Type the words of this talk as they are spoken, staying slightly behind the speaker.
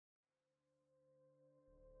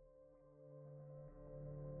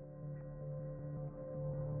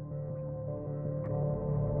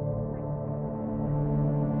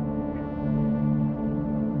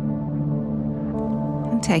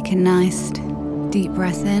Take a nice deep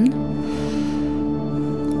breath in.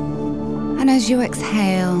 And as you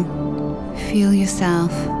exhale, feel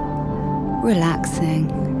yourself relaxing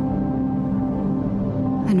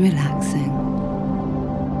and relaxing.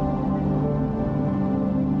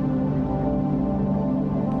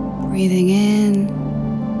 Breathing in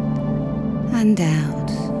and out.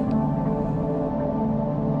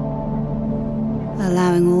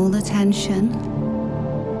 Allowing all the tension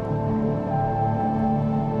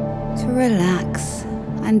to relax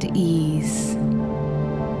and ease.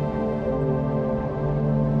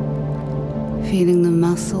 Feeling the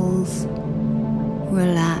muscles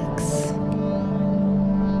relax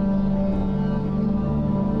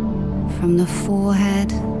from the forehead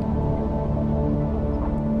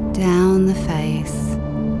down the face,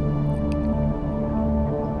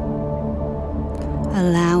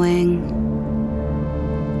 allowing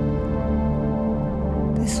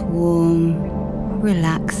this warm,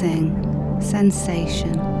 relaxing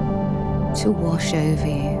sensation to wash over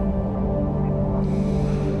you.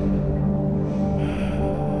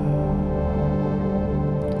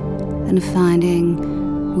 And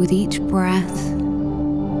finding with each breath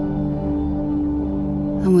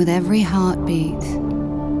and with every heartbeat,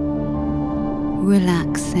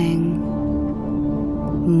 relaxing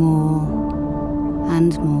more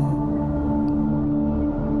and more.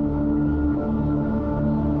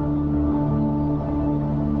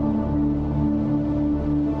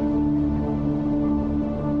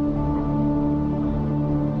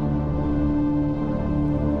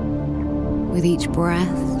 With each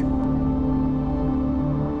breath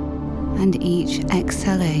and each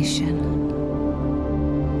exhalation,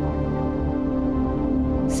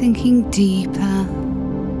 sinking deeper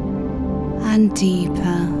and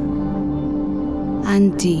deeper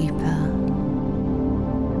and deeper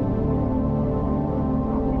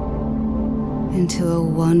into a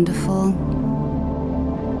wonderful,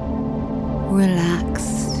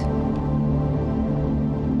 relaxed,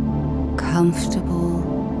 comfortable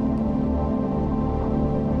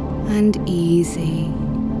and easy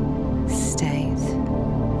state.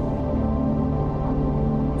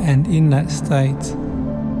 And in that state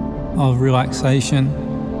of relaxation,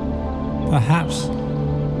 perhaps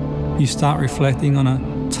you start reflecting on a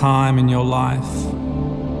time in your life,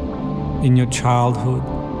 in your childhood.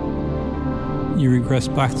 You regress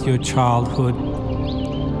back to your childhood,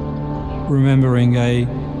 remembering a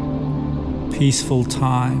peaceful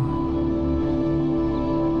time.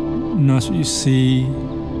 Notice what you see,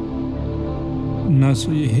 notice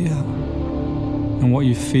what you hear, and what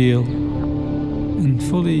you feel, and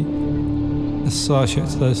fully associate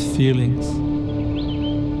to those feelings.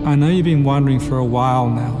 I know you've been wondering for a while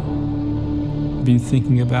now. You've been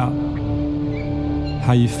thinking about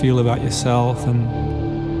how you feel about yourself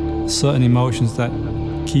and certain emotions that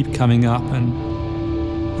keep coming up and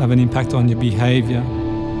have an impact on your behavior.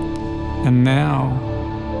 And now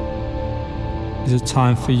is a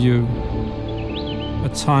time for you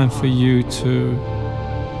to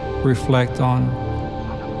reflect on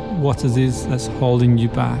what it is that's holding you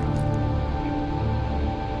back.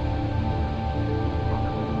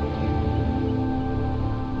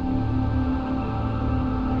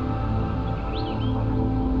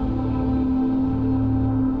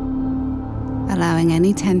 Allowing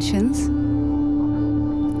any tensions,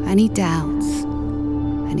 any doubts,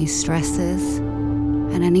 any stresses,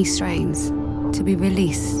 and any strains to be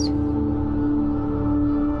released.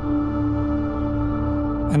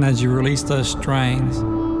 And as you release those strains,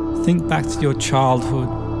 think back to your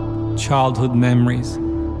childhood memories,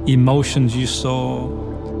 emotions you saw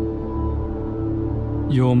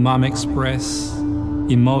your mum express,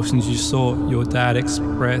 emotions you saw your dad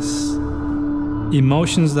express,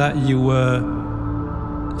 emotions that you were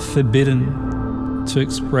forbidden to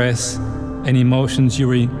express, and emotions you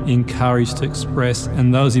were encouraged to express,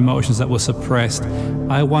 and those emotions that were suppressed.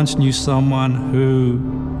 I once knew someone who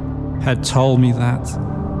had told me that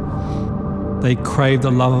they craved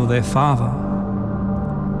the love of their father.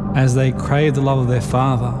 As they craved the love of their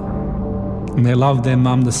father, and they loved their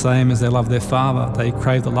mum the same as they loved their father, they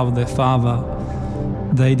craved the love of their father,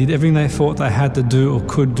 they did everything they thought they had to do or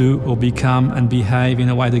could do or become and behave in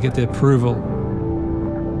a way to get their approval.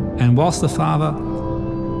 And whilst the father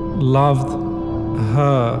loved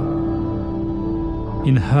her,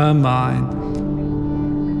 in her mind,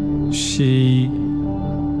 she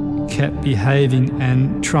kept behaving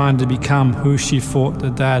and trying to become who she thought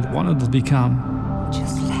the dad wanted to become.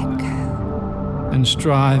 Just let go. And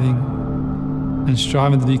striving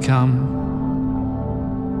to become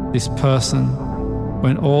this person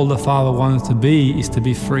when all the father wanted to be is to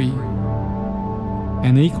be free.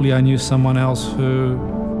 And equally, I knew someone else who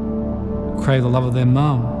crave the love of their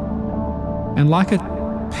mum. And like a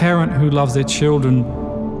parent who loves their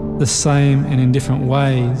children the same and in different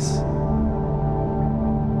ways,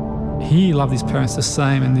 he loved his parents the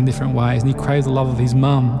same and in different ways, and he craved the love of his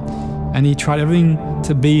mum, and he tried everything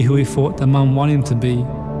to be who he thought the mum wanted him to be,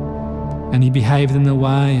 and he behaved in the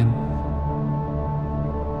way, and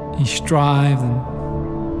he strived,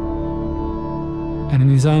 and in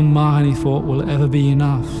his own mind he thought, will it ever be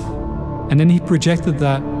enough? And then he projected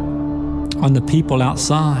that on the people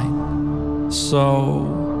outside.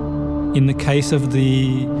 So in the case of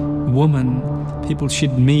the woman, people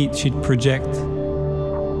she'd meet, she'd project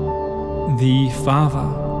the father.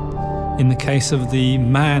 In the case of the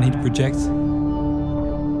man, he'd project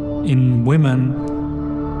in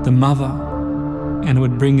women the mother, and it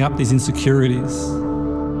would bring up these insecurities.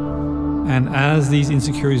 And as these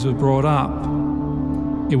insecurities were brought up,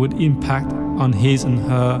 it would impact on his and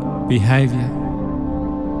her behavior.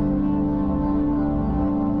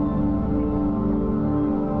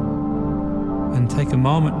 And take a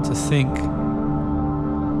moment to think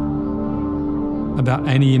about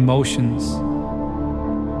any emotions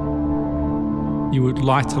you would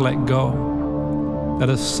like to let go, that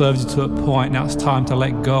has served you to a point, now it's time to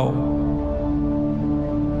let go.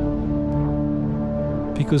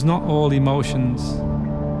 Because not all emotions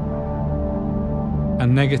are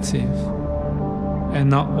negative, and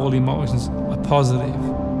not all emotions are positive,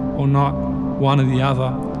 or not one or the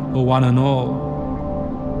other, or one and all.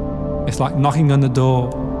 It's like knocking on the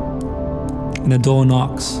door, and the door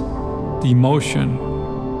knocks. The emotion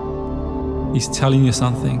is telling you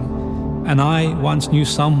something. And I once knew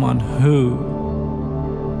someone who,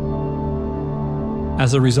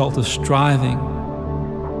 as a result of striving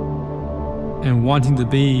and wanting to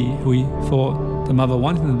be who he thought the mother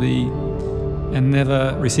wanted him to be, and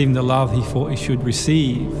never receiving the love he thought he should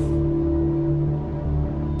receive,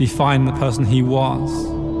 defined the person he was,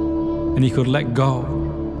 and he could let go.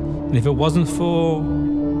 And if it wasn't for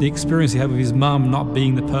the experience he had with his mum not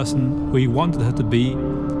being the person who he wanted her to be,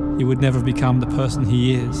 he would never have become the person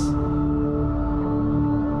he is.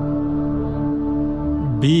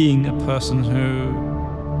 Being a person who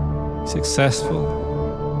is successful,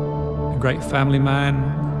 a great family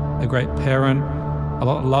man, a great parent, a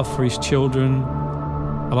lot of love for his children,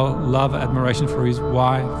 a lot of love and admiration for his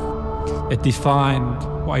wife. It defined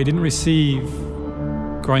what he didn't receive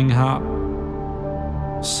growing up,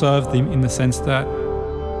 served him in the sense that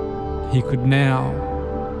he could now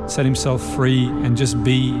set himself free and just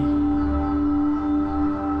be.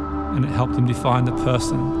 And it helped him define the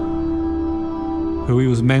person who he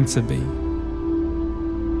was meant to be.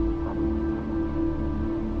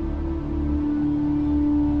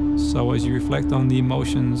 So as you reflect on the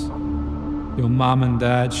emotions your mum and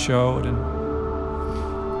dad showed, and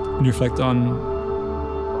you reflect on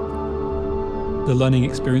the learning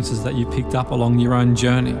experiences that you picked up along your own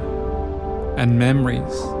journey and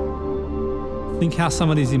memories, think how some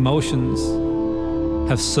of these emotions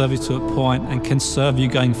have served you to a point and can serve you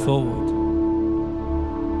going forward.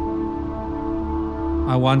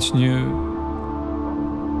 I once knew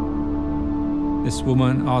this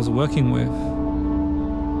woman I was working with,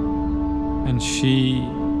 and she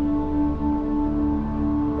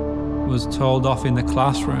was told off in the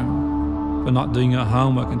classroom for not doing her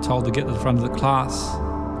homework and told to get to the front of the class.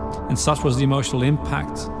 And such was the emotional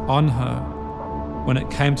impact on her when it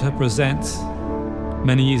came to her present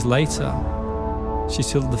many years later. She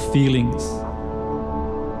still had the feelings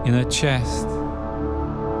in her chest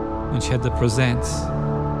when she had to present,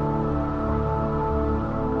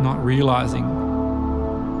 not realizing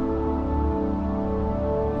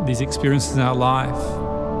these experiences in our life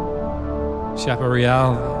shape a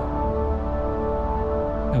reality.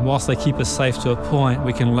 And whilst they keep us safe to a point,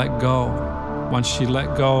 we can let go. Once she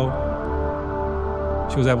let go,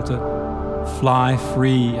 she was able to fly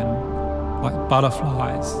free, and like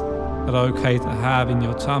butterflies that are okay to have in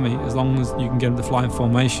your tummy as long as you can get them to fly in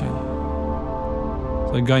formation.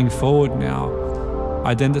 So going forward now,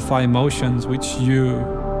 identify emotions which you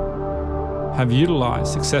have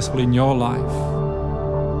utilized successfully in your life.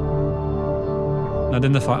 And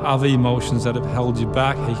identify other emotions that have held you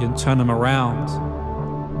back, how you can turn them around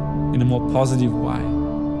in a more positive way.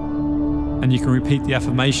 And you can repeat the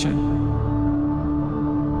affirmation: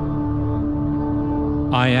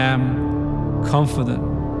 I am confident,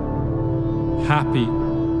 happy,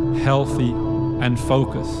 healthy, and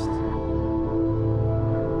focused.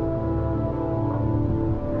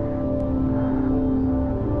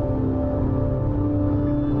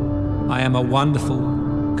 I am a wonderful,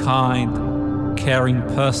 kind, caring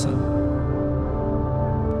person.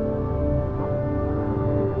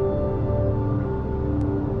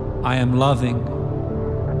 I am loving.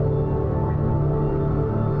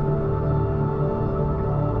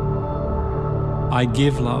 I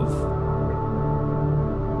give love.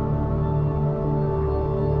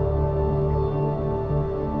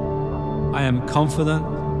 I am confident,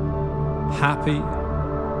 happy,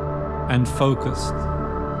 and focused.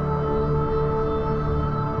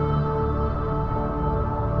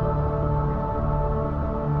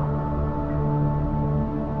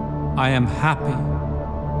 I am happy,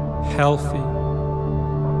 healthy,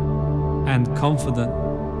 and confident.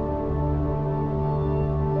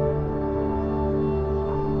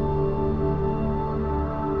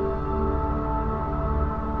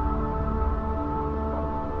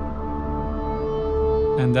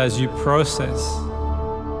 And as you process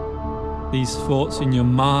these thoughts in your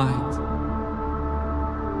mind,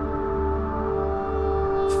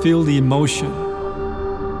 feel the emotion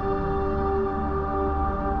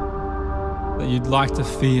that you'd like to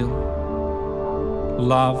feel.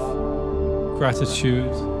 Love,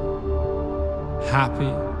 gratitude,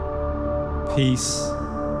 happy, peace.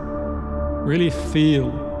 Really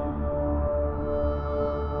feel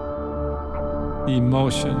the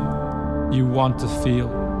emotion you want to feel.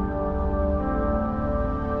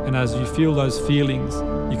 And as you feel those feelings,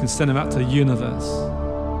 you can send them out to the universe.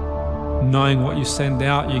 Knowing what you send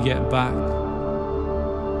out, you get back.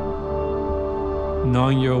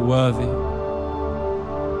 Knowing you're worthy.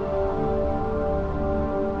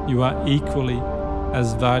 You are equally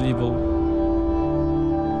as valuable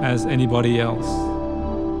as anybody else.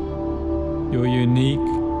 You're unique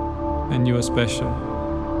and you are special.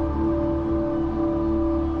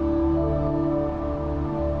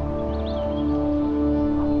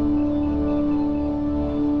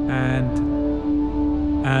 And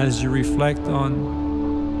as you reflect on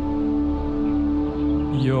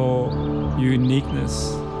your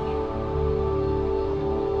uniqueness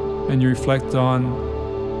and you reflect on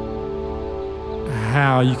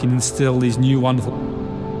how you can instill these new wonderful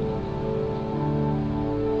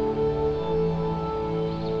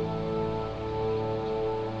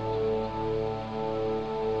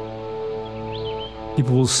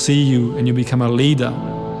people will see you and you become a leader.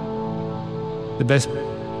 The best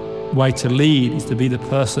way to lead is to be the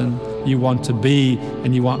person you want to be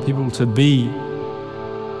and you want people to be.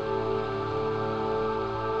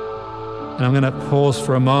 And I'm going to pause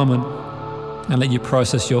for a moment and let you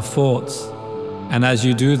process your thoughts. And as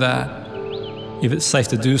you do that, if it's safe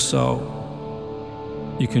to do so,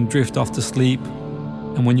 you can drift off to sleep.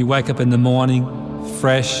 And when you wake up in the morning,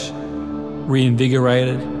 fresh,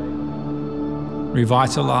 reinvigorated,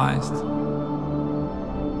 revitalized,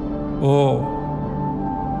 or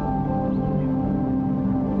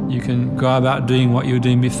you can go about doing what you were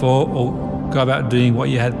doing before or go about doing what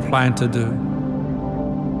you had planned to do.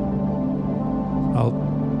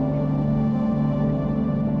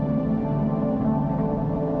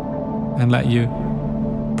 And let you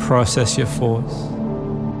process your thoughts.